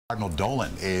Cardinal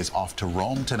Dolan is off to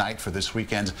Rome tonight for this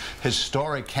weekend's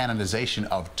historic canonization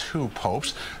of two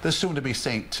popes. The soon-to-be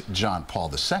Saint John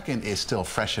Paul II is still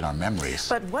fresh in our memories.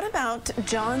 But what about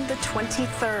John the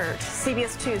 23rd?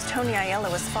 CBS 2's Tony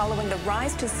Aiello is following the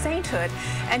rise to sainthood,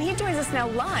 and he joins us now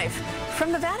live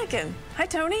from the Vatican. Hi,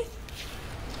 Tony.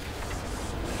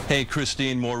 Hey,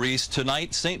 Christine, Maurice.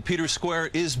 Tonight, St. Peter's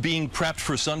Square is being prepped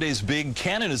for Sunday's big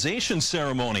canonization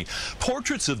ceremony.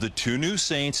 Portraits of the two new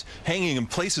saints hanging in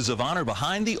places of honor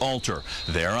behind the altar.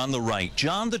 There on the right,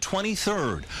 John the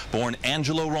 23rd, born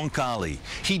Angelo Roncalli.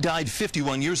 He died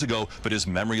 51 years ago, but his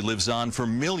memory lives on for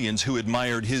millions who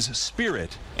admired his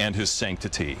spirit and his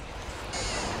sanctity.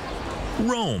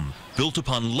 Rome, built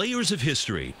upon layers of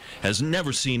history, has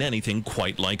never seen anything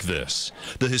quite like this.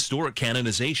 The historic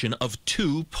canonization of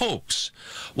two popes.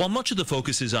 While much of the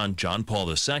focus is on John Paul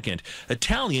II,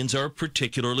 Italians are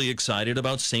particularly excited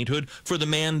about sainthood for the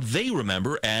man they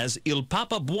remember as Il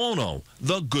Papa Buono,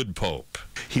 the good pope.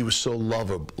 He was so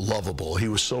lovable. He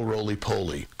was so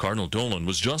roly-poly. Cardinal Dolan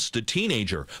was just a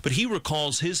teenager, but he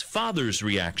recalls his father's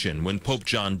reaction when Pope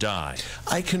John died.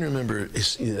 I can remember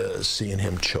seeing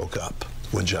him choke up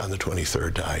when John the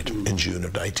 23rd died in June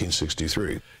of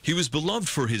 1963. He was beloved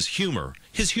for his humor,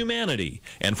 his humanity,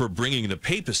 and for bringing the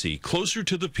papacy closer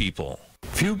to the people.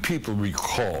 Few people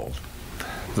recall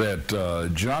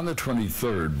that John the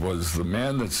 23rd was the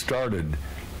man that started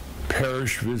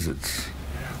parish visits,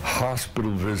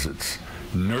 hospital visits,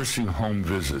 nursing home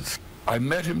visits. I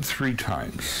met him 3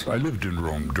 times. I lived in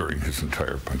Rome during his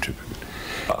entire pontificate.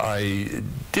 I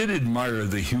did admire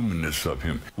the humanness of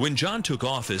him. When John took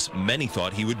office, many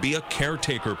thought he would be a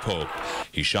caretaker pope.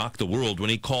 He shocked the world when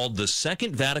he called the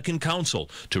Second Vatican Council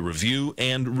to review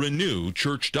and renew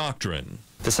church doctrine.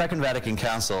 The Second Vatican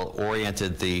Council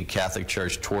oriented the Catholic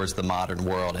Church towards the modern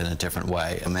world in a different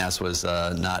way. Mass was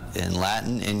not in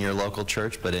Latin in your local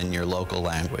church, but in your local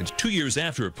language. 2 years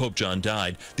after Pope John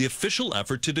died, the official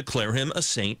effort to declare him a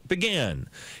saint began.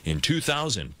 In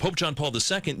 2000, Pope John Paul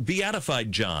II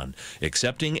beatified John,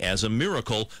 accepting as a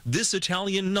miracle this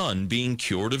Italian nun being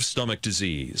cured of stomach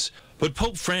disease. But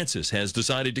Pope Francis has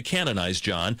decided to canonize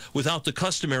John without the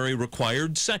customary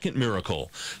required second miracle,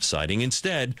 citing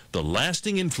instead the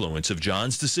lasting influence of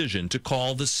John's decision to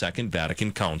call the Second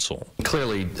Vatican Council.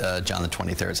 Clearly, John the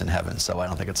 23rd is in heaven, so I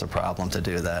don't think it's a problem to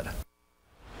do that.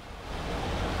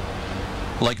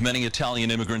 Like many Italian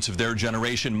immigrants of their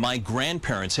generation, my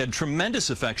grandparents had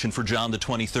tremendous affection for John the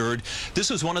 23rd.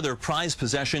 This was one of their prized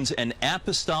possessions, an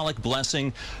apostolic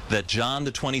blessing that John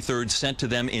the 23rd sent to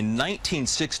them in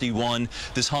 1961.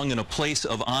 This hung in a place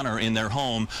of honor in their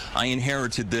home. I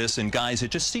inherited this, and guys, it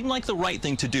just seemed like the right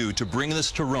thing to do to bring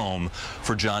this to Rome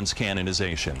for John's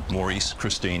canonization. Maurice,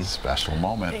 Christine. Special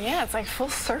moment. Yeah, it's like full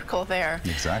circle there.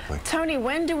 Exactly. Tony,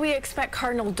 when do we expect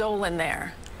Cardinal Dolan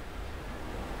there?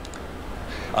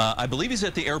 I believe he's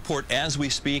at the airport as we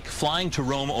speak, flying to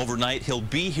Rome overnight. He'll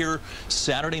be here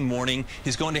Saturday morning.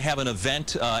 He's going to have an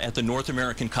event at the North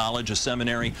American College, a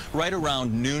seminary, right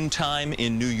around noontime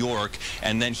in New York.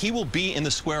 And then he will be in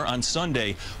the square on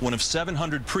Sunday, one of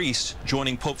 700 priests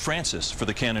joining Pope Francis for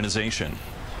the canonization.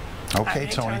 Okay,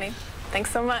 right, Tony.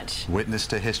 Thanks so much. Witness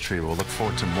to history. We'll look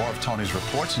forward to more of Tony's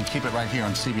reports and keep it right here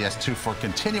on CBS 2 for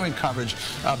continuing coverage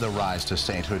of the rise to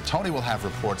sainthood. Tony will have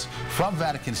reports from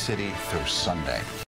Vatican City through Sunday.